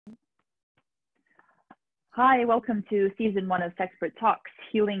Hi, welcome to season 1 of Sexpert Talks,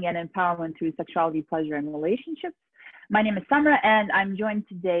 Healing and Empowerment Through Sexuality, Pleasure, and Relationships. My name is Samra, and I'm joined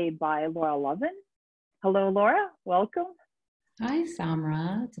today by Loven. Hello, Laura. Welcome. Hi,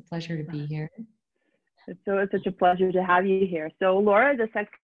 Samra. It's a pleasure to be here. It's such a pleasure to have you here. So Laura is a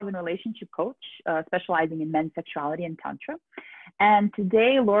sex and relationship coach specializing in men's sexuality and tantra. And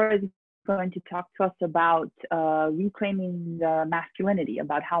today, Laura is going to talk to us about reclaiming the masculinity,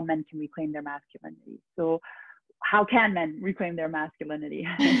 about how men can reclaim their masculinity. So how can men reclaim their masculinity?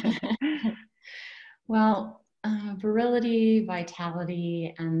 Well, virility,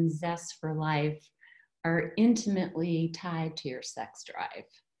 vitality, and zest for life are intimately tied to your sex drive.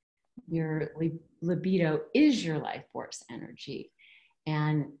 Your libido is your life force energy,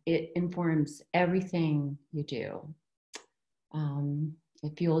 and it informs everything you do.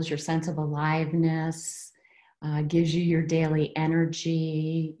 It fuels your sense of aliveness, gives you your daily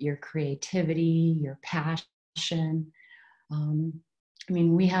energy, your creativity, your passion.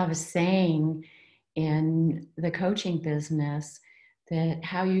 We have a saying in the coaching business that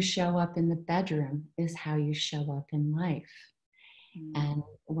how you show up in the bedroom is how you show up in life. And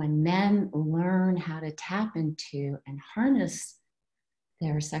when men learn how to tap into and harness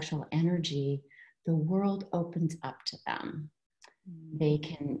their sexual energy, the world opens up to them. They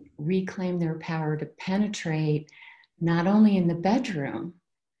can reclaim their power to penetrate not only in the bedroom,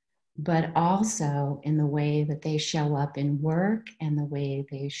 but also in the way that they show up in work and the way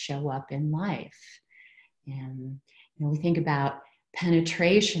they show up in life. And we think about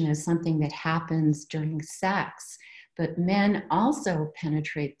penetration as something that happens during sex, but men also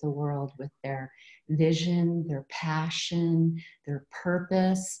penetrate the world with their vision, their passion, their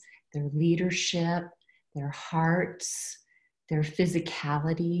purpose, their leadership, their hearts, their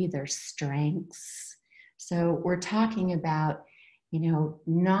physicality, their strengths. So we're talking about,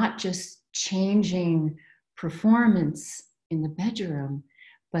 not just changing performance in the bedroom,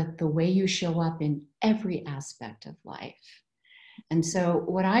 but the way you show up in every aspect of life. And so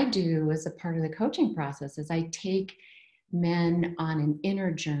what I do as a part of the coaching process is I take men on an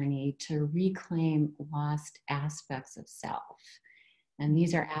inner journey to reclaim lost aspects of self. And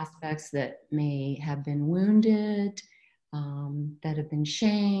these are aspects that may have been wounded, that have been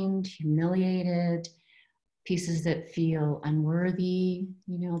shamed, humiliated, pieces that feel unworthy,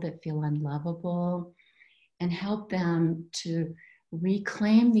 that feel unlovable, and help them to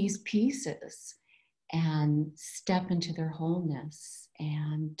reclaim these pieces and step into their wholeness.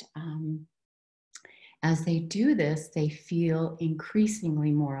 And as they do this, they feel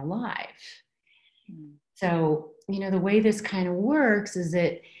increasingly more alive. So, the way this kind of works is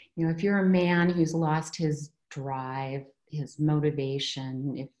that, if you're a man who's lost his drive, his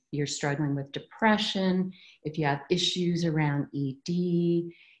motivation, if you're struggling with depression, if you have issues around ED,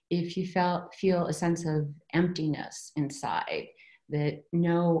 if you feel a sense of emptiness inside that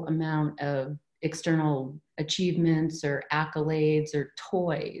no amount of external achievements or accolades or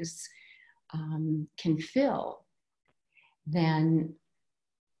toys can fill, then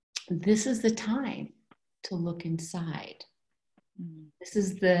this is the time to look inside. This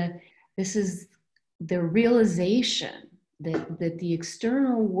is the realization that the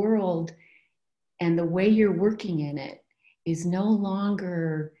external world and the way you're working in it is no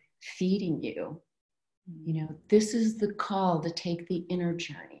longer feeding you. This is the call to take the inner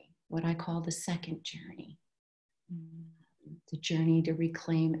journey, what I call the second journey. The journey to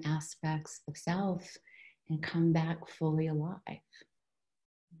reclaim aspects of self and come back fully alive.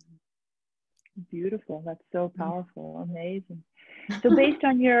 Beautiful. That's so powerful. Amazing. So based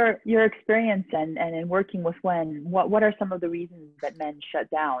on your experience and in working with men, what are some of the reasons that men shut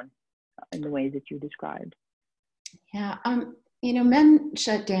down in the ways that you described? Yeah, men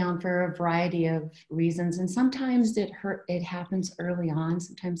shut down for a variety of reasons, and sometimes it happens early on.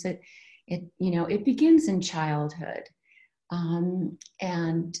 Sometimes it begins in childhood,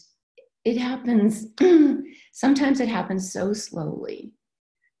 and it happens. Sometimes it happens so slowly,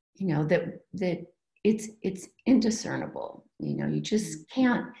 that it's indiscernible. You just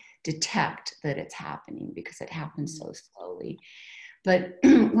can't detect that it's happening because it happens so slowly. But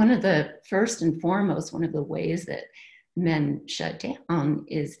one of the ways that men shut down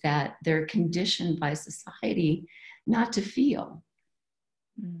is that they're conditioned by society not to feel.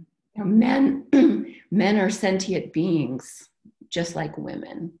 Men are sentient beings, just like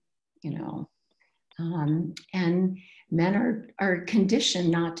women, and men are conditioned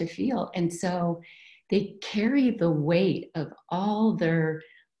not to feel. And so they carry the weight of all their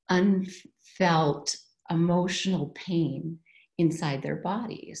unfelt emotional pain inside their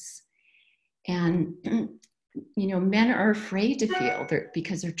bodies. And, men are afraid to feel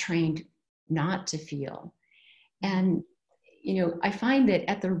because they're trained not to feel. And, I find that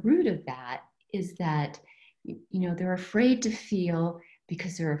at the root of that is that, they're afraid to feel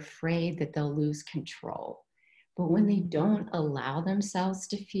because they're afraid that they'll lose control. But when they don't allow themselves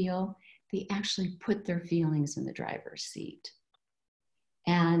to feel, they actually put their feelings in the driver's seat.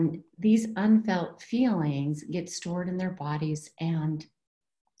 And these unfelt feelings get stored in their bodies, and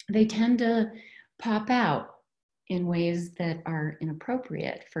they tend to pop out in ways that are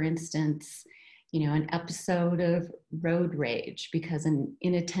inappropriate. For instance, an episode of road rage because an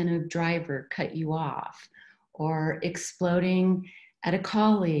inattentive driver cut you off, or exploding at a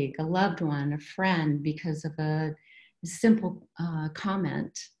colleague, a loved one, a friend because of a simple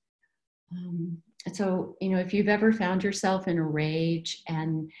comment. And so, if you've ever found yourself in a rage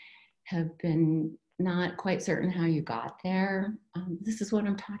and have been not quite certain how you got there, this is what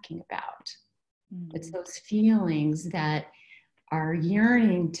I'm talking about. It's those feelings that are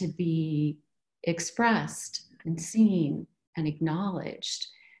yearning to be expressed and seen and acknowledged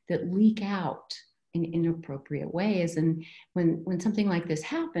that leak out in inappropriate ways. And when something like this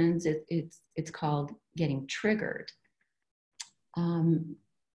happens, it's called getting triggered.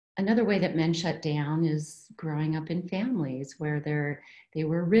 Another way that men shut down is growing up in families where they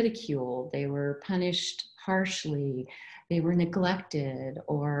were ridiculed, they were punished harshly, they were neglected,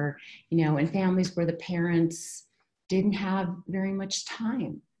 or, in families where the parents didn't have very much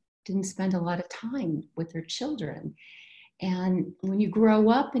time, didn't spend a lot of time with their children. And when you grow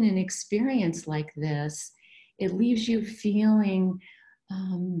up in an experience like this, it leaves you feeling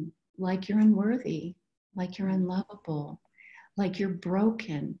like you're unworthy, like you're unlovable, like you're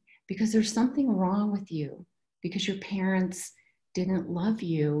broken, because there's something wrong with you, because your parents didn't love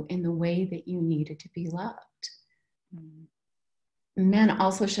you in the way that you needed to be loved. Men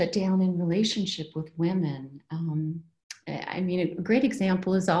also shut down in relationship with women. A great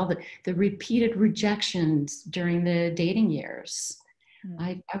example is all the repeated rejections during the dating years.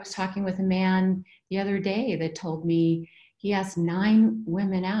 I was talking with a man the other day that told me he asked 9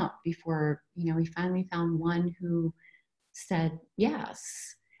 women out before, he finally found one who said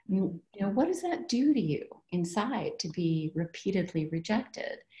yes. What does that do to you inside to be repeatedly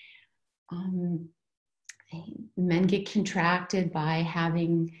rejected? Men get contracted by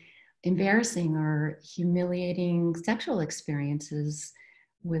having embarrassing or humiliating sexual experiences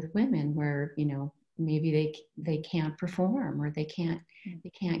with women where, maybe they can't perform, or they can't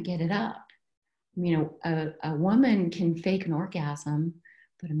get it up. A woman can fake an orgasm,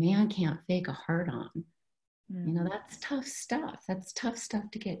 but a man can't fake a hard-on. That's tough stuff. That's tough stuff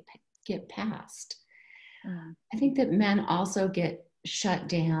to get past. I think that men also get shut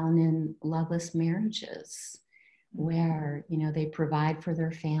down in loveless marriages where, they provide for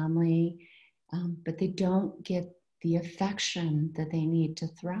their family, but they don't get the affection that they need to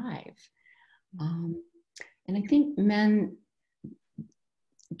thrive. And I think men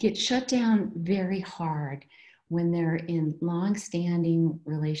get shut down very hard when they're in long-standing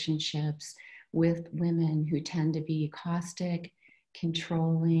relationships with women who tend to be caustic,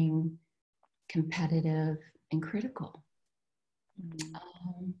 controlling, competitive, and critical.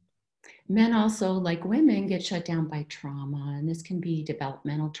 Men also, like women, get shut down by trauma, and this can be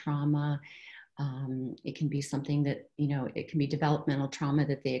developmental trauma. It can be something that, it can be developmental trauma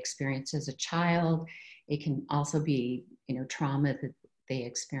that they experienced as a child. It can also be, trauma that they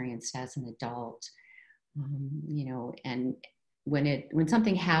experienced as an adult. And when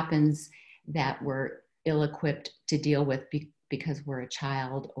something happens that we're ill-equipped to deal with because we're a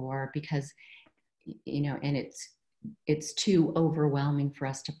child, or because, and it's too overwhelming for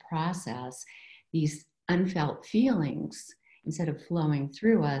us to process, these unfelt feelings, instead of flowing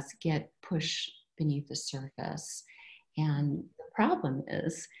through us, get pushed beneath the surface. And the problem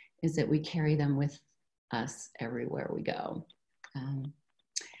is that we carry them with us everywhere we go.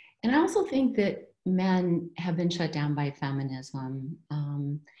 And I also think that men have been shut down by feminism,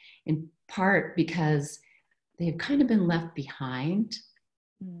 in part because they've kind of been left behind,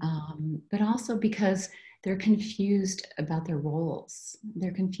 but also because they're confused about their roles.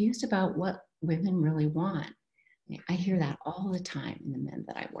 They're confused about what women really want. I hear that all the time in the men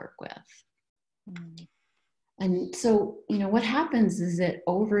that I work with. And so, what happens is that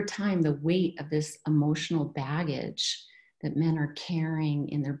over time, the weight of this emotional baggage that men are carrying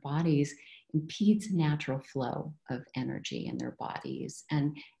in their bodies impedes natural flow of energy in their bodies.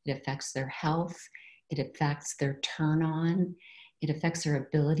 And it affects their health. It affects their turn on. It affects their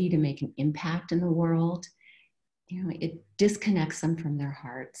ability to make an impact in the world. It disconnects them from their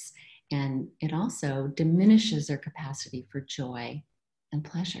hearts. And it also diminishes their capacity for joy and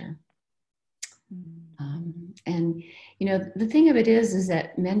pleasure. And, the thing of it is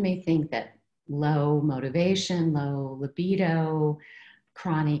that men may think that low motivation, low libido,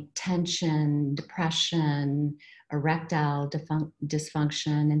 chronic tension, depression, erectile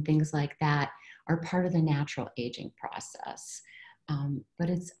dysfunction, and things like that are part of the natural aging process. But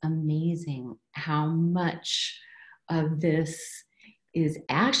it's amazing how much of this is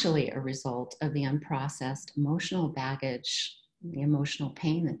actually a result of the unprocessed emotional baggage, the emotional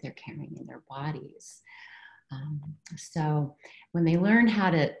pain that they're carrying in their bodies. So when they learn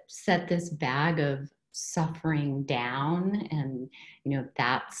how to set this bag of suffering down, and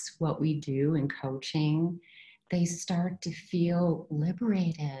that's what we do in coaching, they start to feel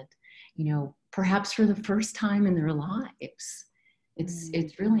liberated, perhaps for the first time in their lives.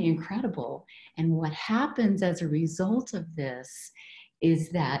 It's really incredible. And what happens as a result of this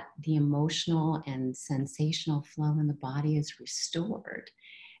is that the emotional and sensational flow in the body is restored.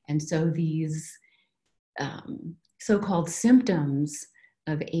 And so these so-called symptoms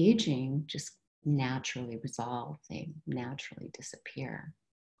of aging just naturally resolve, they naturally disappear.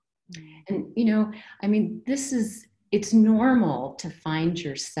 And it's normal to find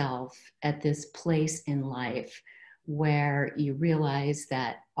yourself at this place in life where you realize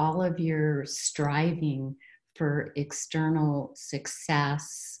that all of your striving for external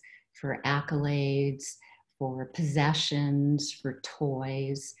success, for accolades, for possessions, for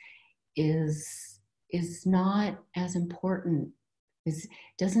toys is not as important. It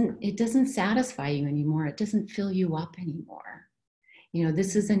doesn't satisfy you anymore. It doesn't fill you up anymore.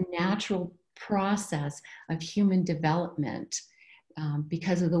 This is a natural process of human development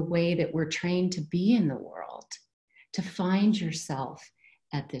because of the way that we're trained to be in the world, to find yourself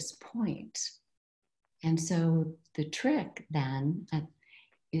at this point. And so the trick then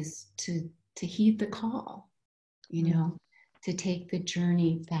is to heed the call, to take the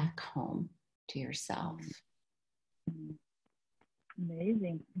journey back home to yourself.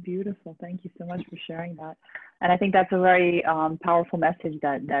 Amazing. Beautiful. Thank you so much for sharing that. And I think that's a very powerful message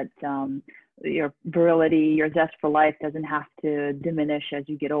that your virility, your zest for life doesn't have to diminish as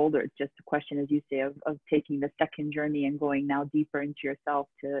you get older. It's just a question, as you say, of taking the second journey and going now deeper into yourself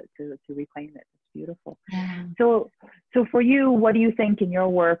to reclaim it. It's beautiful. Yeah. So for you, what do you think in your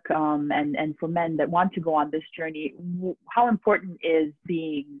work and for men that want to go on this journey, how important is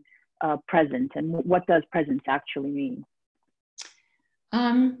being present, and what does presence actually mean?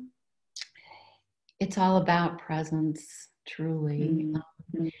 It's all about presence, truly.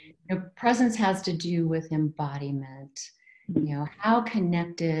 Presence has to do with embodiment. How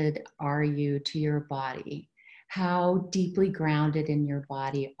connected are you to your body? How deeply grounded in your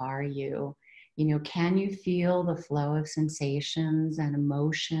body are you? Can you feel the flow of sensations and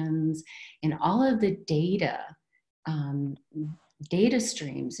emotions and all of the data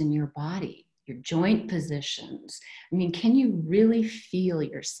streams in your body, your joint positions? Can you really feel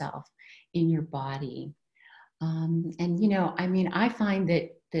yourself in your body? I find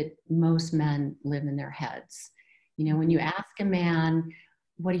that most men live in their heads. When you ask a man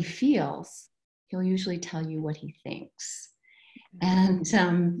what he feels, he'll usually tell you what he thinks. And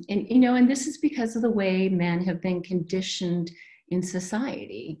this is because of the way men have been conditioned in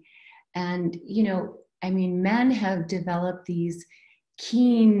society. And, men have developed these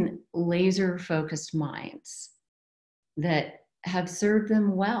keen, laser-focused minds that have served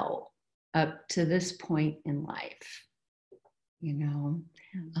them well up to this point in life,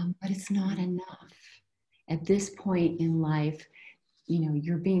 but it's not enough. At this point in life,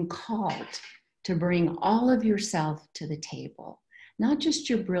 you're being called to bring all of yourself to the table, not just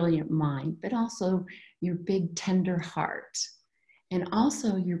your brilliant mind, but also your big, tender heart, and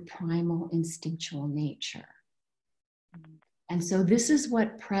also your primal instinctual nature. And so this is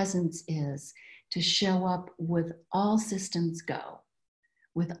what presence is, to show up with all systems go,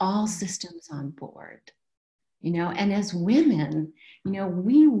 with all systems on board. And as women,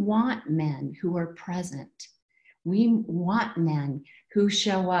 we want men who are present. We want men who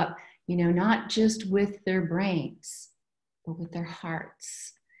show up, not just with their brains, but with their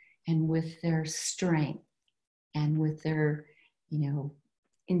hearts and with their strength and with their,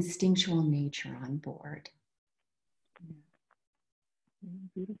 instinctual nature on board.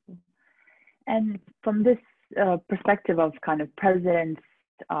 Beautiful. And from this perspective of kind of presence,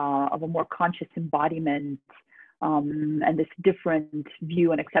 of a more conscious embodiment, and this different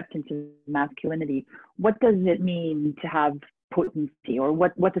view and acceptance of masculinity, what does it mean to have potency, or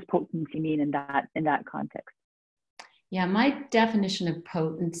what does potency mean in that context? Yeah, my definition of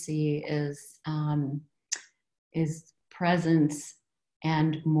potency is presence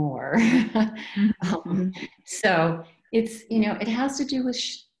and more. So it's, it has to do with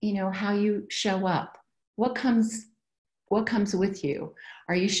how you show up. What comes what comes with you?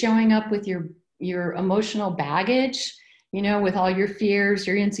 Are you showing up with your emotional baggage, you know, with all your fears,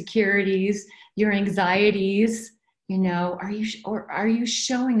 your insecurities, your anxieties, you know, are you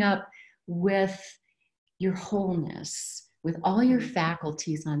showing up with your wholeness, with all your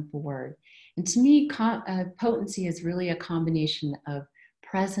faculties on board? And to me, potency is really a combination of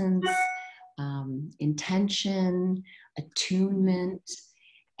presence, intention, attunement,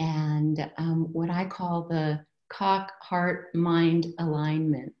 and what I call the cock, heart, mind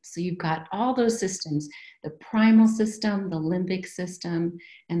alignment. So you've got all those systems, the primal system, the limbic system,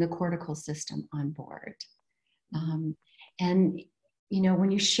 and the cortical system on board. And, you know, when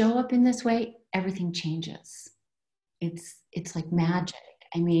you show up in this way, everything changes. It's like magic.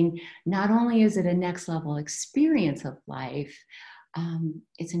 I mean, not only is it a next level experience of life,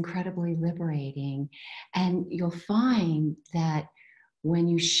 it's incredibly liberating. And you'll find that when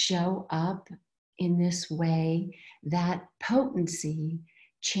you show up in this way, that potency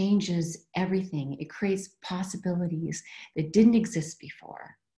changes everything. It creates possibilities that didn't exist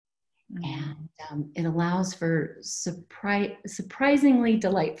before. And it allows for surprisingly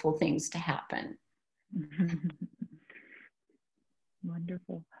delightful things to happen.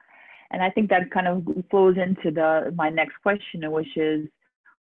 Wonderful. And I think that kind of flows into my next question, which is,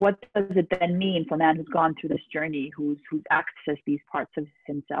 what does it then mean for a man who's gone through this journey, who's accessed these parts of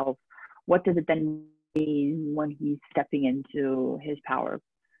himself? What does it then mean when he's stepping into his power?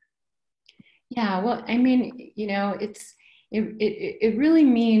 Yeah, well, I mean, you know, it really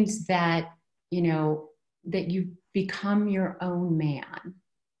means that, you know, that you become your own man,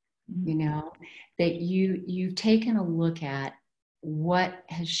 you know, that you've taken a look at what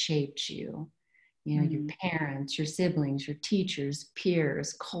has shaped you, you know, your parents, your siblings, your teachers,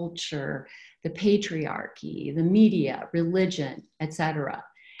 peers, culture, the patriarchy, the media, religion, etc.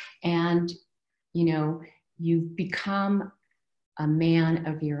 And, you know, you've become a man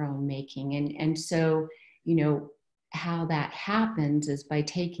of your own making. And so, you know, how that happens is by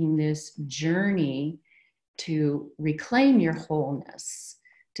taking this journey to reclaim your wholeness,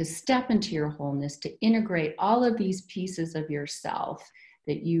 to step into your wholeness, to integrate all of these pieces of yourself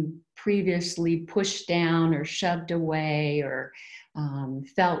that you previously pushed down or shoved away or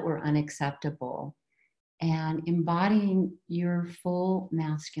felt were unacceptable, and embodying your full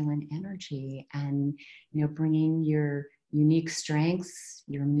masculine energy, and, you know, bringing your unique strengths,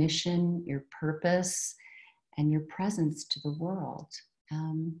 your mission, your purpose, and your presence to the world.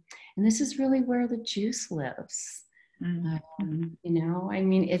 And this is really where the juice lives. You know, I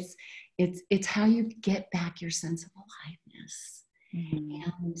mean, it's how you get back your sense of aliveness.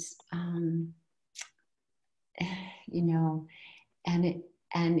 And you know, and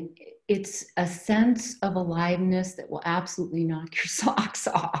it's a sense of aliveness that will absolutely knock your socks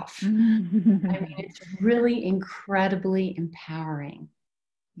off. I mean, it's really incredibly empowering.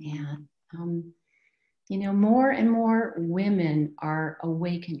 And you know, more and more women are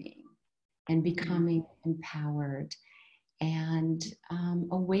awakening and becoming empowered. And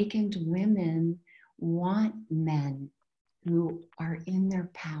awakened women want men who are in their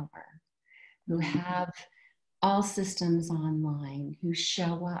power, who have all systems online, who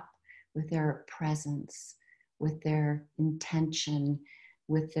show up with their presence, with their intention,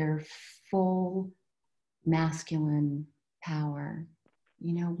 with their full masculine power.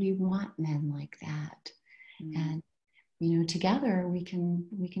 You know, we want men like that. And, you know, together we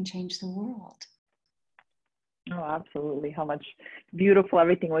can change the world. Oh, absolutely. How much beautiful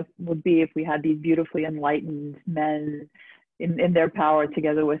everything would be if we had these beautifully enlightened men in their power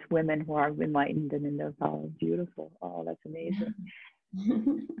together with women who are enlightened and in their power. Beautiful. Oh, that's amazing.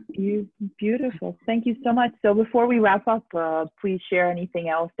 Beautiful. Thank you so much. So before we wrap up, please share anything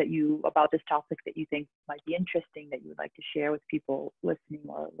else about this topic that you think might be interesting, that you would like to share with people listening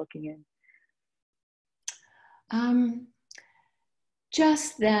or looking in.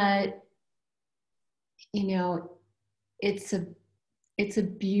 Just that, you know, it's a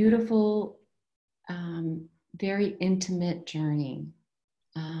beautiful, very intimate journey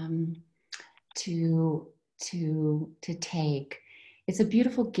to take. It's a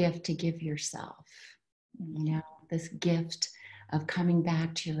beautiful gift to give yourself, you know, this gift of coming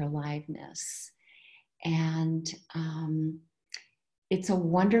back to your aliveness. And it's a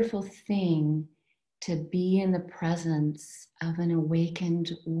wonderful thing to be in the presence of an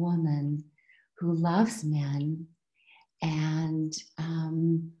awakened woman who loves men, and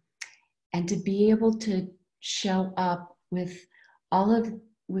to be able to show up with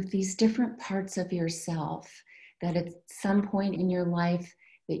with these different parts of yourself that at some point in your life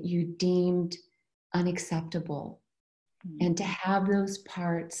that you deemed unacceptable, and to have those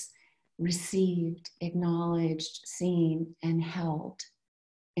parts received, acknowledged, seen, and held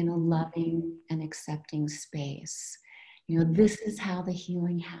in a loving and accepting space. You know, this is how the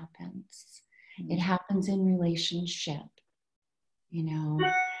healing happens. It happens in relationship, you know,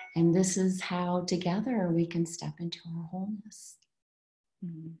 and this is how together we can step into our wholeness.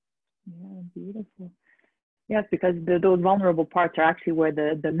 Yeah, beautiful. Yes, because those vulnerable parts are actually where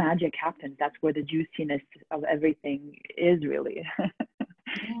the magic happens. That's where the juiciness of everything is really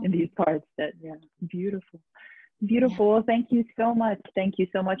in these parts. That, yeah, beautiful. Beautiful. Well, thank you so much. Thank you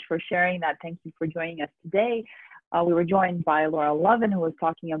so much for sharing that. Thank you for joining us today. We were joined by Laura Loven, who was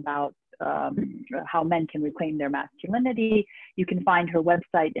talking about how men can reclaim their masculinity. You can find her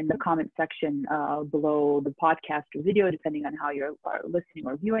website in the comment section below the podcast or video, depending on how you're listening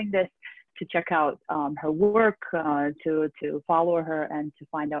or viewing this, to check out her work, to follow her, and to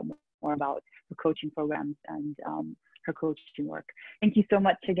find out more about her coaching programs and her coaching work. Thank you so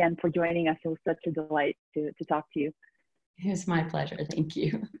much again for joining us. It was such a delight to talk to you. It was my pleasure. Thank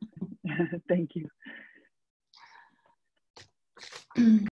you. Thank you.